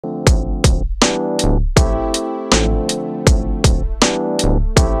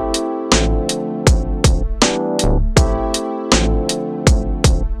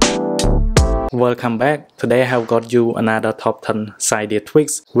Welcome back. Today I have got you another top 10 Cydia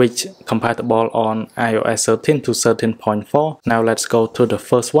tweaks which compatible on iOS 13 to 13.4. Now let's go to the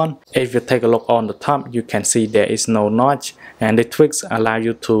first one. If you take a look on the top, you can see there is no notch, and the tweaks allow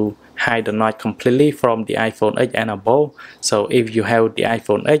you to hide the notch completely from the iPhone 8 and above. So if you have the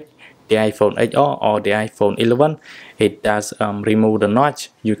iPhone 8, the iPhone 8R or the iPhone 11, it does remove the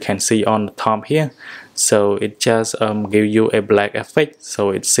notch. You can see on the top here. So it just give you a black effect, so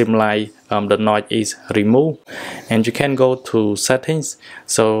it seems like the notch is removed. And you can go to settings.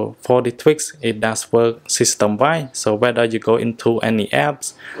 So for the tweaks, it does work system wide, so whether you go into any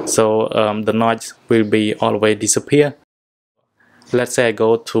apps, so the notch will be always disappear. Let's say I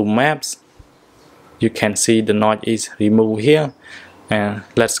go to maps, you can see the notch is removed here. And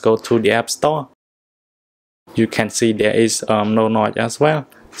let's go to the App Store. You can see there is no notch as well.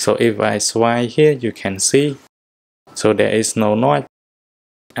 So if I swipe here, you can see, so there is no notch.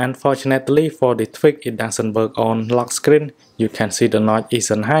 Unfortunately for the tweak, it doesn't work on lock screen. You can see the notch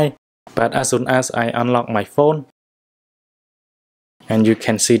isn't high, but as soon as I unlock my phone, and you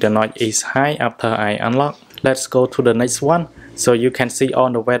can see the notch is high after I unlock. Let's go to the next one. So you can see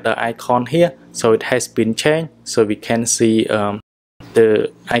on the weather icon here, so it has been changed. So we can see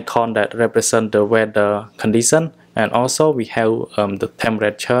the icon that represent the weather condition, and also we have the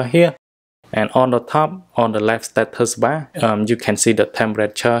temperature here. And on the top, on the left status bar, you can see the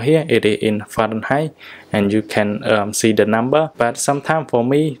temperature here. It is in Fahrenheit, and you can see the number. But sometimes for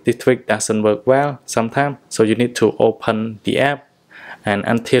me, the tweak doesn't work well sometimes, so you need to open the app and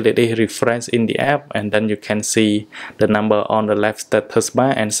until it is refreshed in the app, and then you can see the number on the left status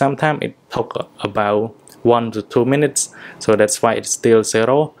bar. And sometimes it took about 1 to 2 minutes, so that's why it's still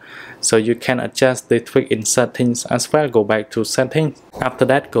 0. So you can adjust the tweak in settings as well. Go back to settings. After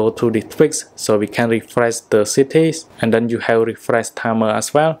that, go to the tweaks, so we can refresh the cities, and then you have refresh timer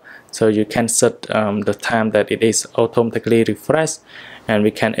as well. So you can set the time that it is automatically refreshed, and we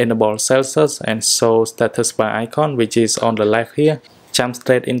can enable Celsius and show status bar icon, which is on the left here. Jump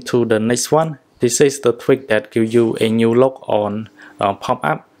straight into the next one. This is the tweak that gives you a new look on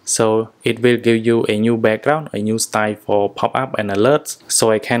pop-up. So it will give you a new background, a new style for pop-up and alerts.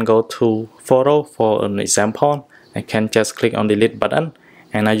 So I can go to photo for an example. I can just click on the delete button,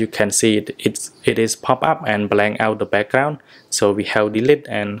 and now you can see it is pop up and blank out the background. So we have delete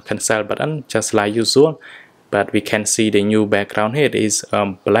and cancel button just like usual, but we can see the new background here. It is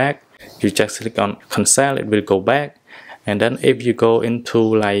black. You just click on cancel, it will go back. And then if you go into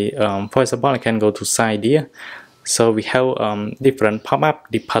like for example, I can go to Cydia. So we have different pop-up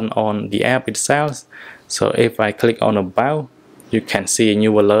depend on the app itself. So if I click on about, you can see a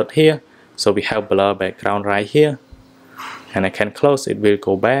new alert here. So we have blur background right here, and I can close, it will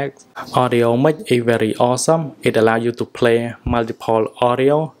go back. Audio mix is very awesome. It allows you to play multiple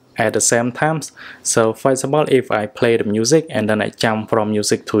audio at the same time. So for example, if I play the music and then I jump from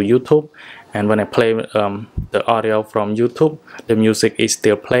music to YouTube, and when I play the audio from YouTube, the music is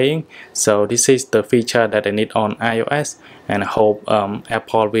still playing. So this is the feature that I need on iOS, and I hope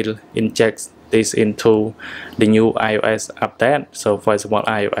Apple will inject this into the new iOS update. So for example,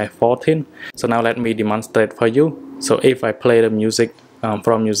 iOS 14. So now let me demonstrate for you. So if I play the music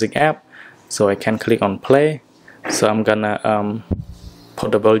from music app, so I can click on play. So I'm gonna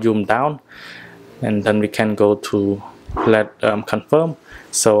put the volume down, and then we can go to let confirm.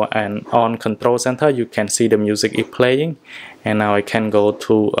 So and on control center, you can see the music is playing, and now I can go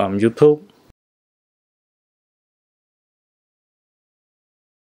to YouTube.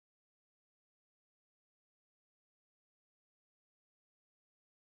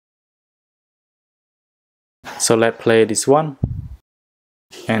 So let's play this one,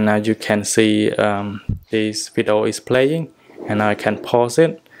 and now you can see this video is playing, and now I can pause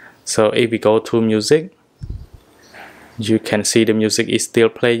it. So if we go to music, you can see the music is still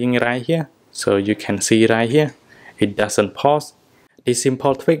playing right here. So you can see right here, it doesn't pause. This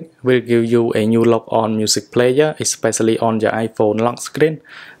simple tweak will give you a new look on music player, especially on your iPhone lock screen.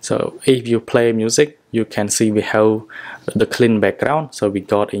 So if you play music, you can see we have the clean background. So we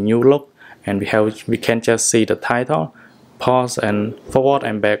got a new look, and we can just see the title, pause and forward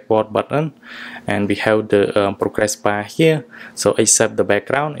and backward button, and we have the progress bar here. So except the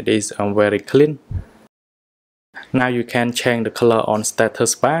background, it is very clean. Now you can change the color on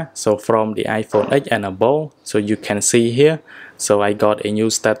status bar, so from the iPhone 8 and above. So you can see here, so I got a new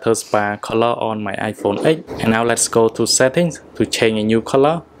status bar color on my iPhone 8. And now let's go to settings to change a new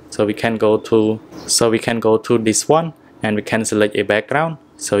color. So we can go to this one, and we can select a background.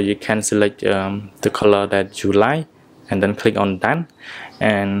 So you can select the color that you like, and then click on done,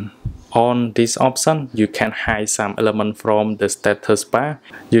 and On this option, you can hide some element from the status bar.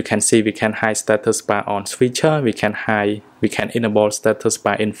 You can see we can hide status bar on switcher, we can enable status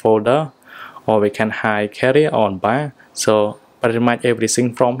bar in folder, or we can hide carrier on bar. So pretty much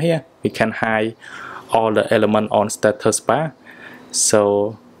everything from here, we can hide all the element on status bar.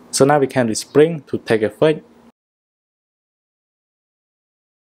 So now we can respring to take effect.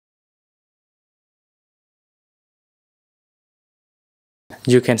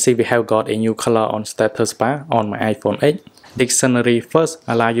 You can see we have got a new color on status bar on my iPhone 8. Dictionary first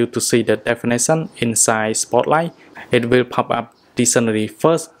allow you to see the definition inside Spotlight. It will pop up dictionary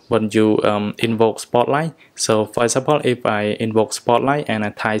first when you invoke Spotlight. So for example, if I invoke Spotlight and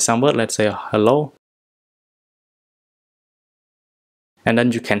I type some word, let's say hello, and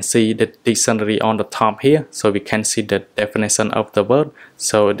then you can see the dictionary on the top here, so we can see the definition of the word.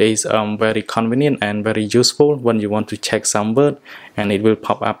 So it is very convenient and very useful when you want to check some word, and it will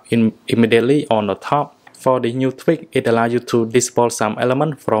pop up immediately on the top. For the new tweak, it allows you to disable some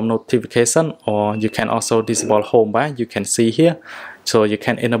element from notification, or you can also disable home bar. You can see here, so you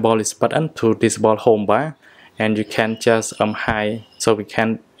can enable this button to disable home bar, and you can just hide. So we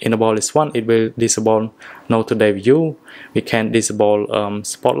can enable this one, it will disable no today view. We can disable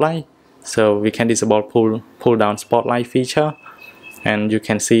spotlight, so we can disable pull down spotlight feature, and you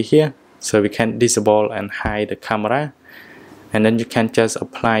can see here, so we can disable and hide the camera, and then you can just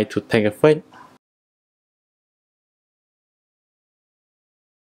apply to take effect.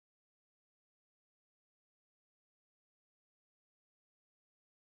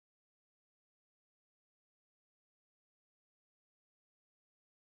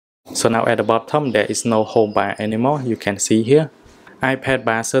 So now at the bottom there is no home bar anymore. You can see here iPad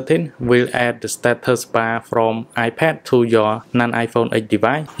bar setting will add the status bar from iPad to your non-iPhone 8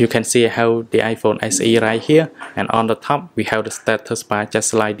 device. You can see how the iPhone SE right here, and on the top we have the status bar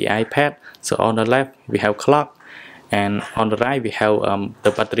just like the iPad. So on the left we have clock, and on the right we have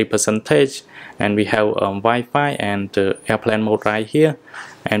the battery percentage, and we have Wi-Fi and the airplane mode right here,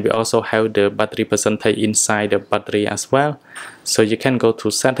 and we also have the battery percentage inside the battery as well. So you can go to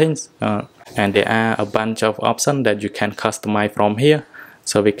settings, and there are a bunch of options that you can customize from here.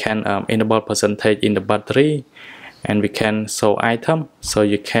 So we can enable percentage in the battery, and we can show item, so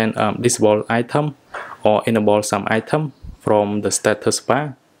you can disable item or enable some item from the status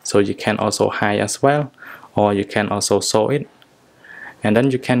bar. So you can also hide as well, or you can also show it. And then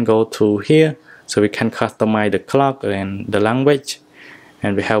you can go to here, so we can customize the clock and the language,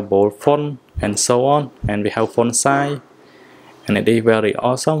 and we have bold font and so on, and we have font size, and it is very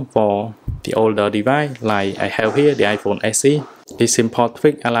awesome for the older device like I have here the iPhone SE. This simple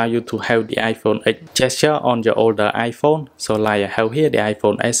tweak allow you to have the iPhone 8 gesture on your older iPhone. So like I have here the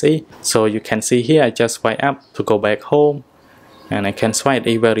iPhone SE, so you can see here I just swipe up to go back home, and I can swipe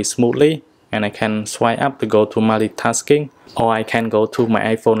it very smoothly, and I can swipe up to go to multitasking, or I can go to my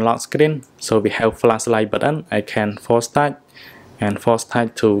iPhone lock screen. So we have flashlight button, I can force touch and force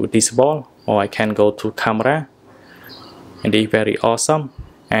touch to disable, or I can go to camera, and it's very awesome.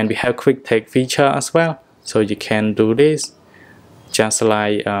 And we have quick take feature as well, so you can do this just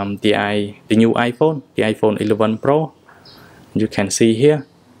like the new iPhone, the iPhone 11 Pro. You can see here,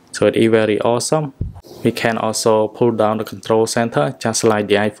 so it is very awesome. We can also pull down the control center just like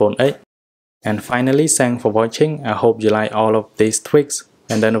the iPhone 8. And finally, thanks for watching. I hope you like all of these tweaks,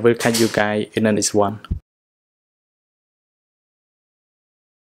 and then I will catch you guys in the next one.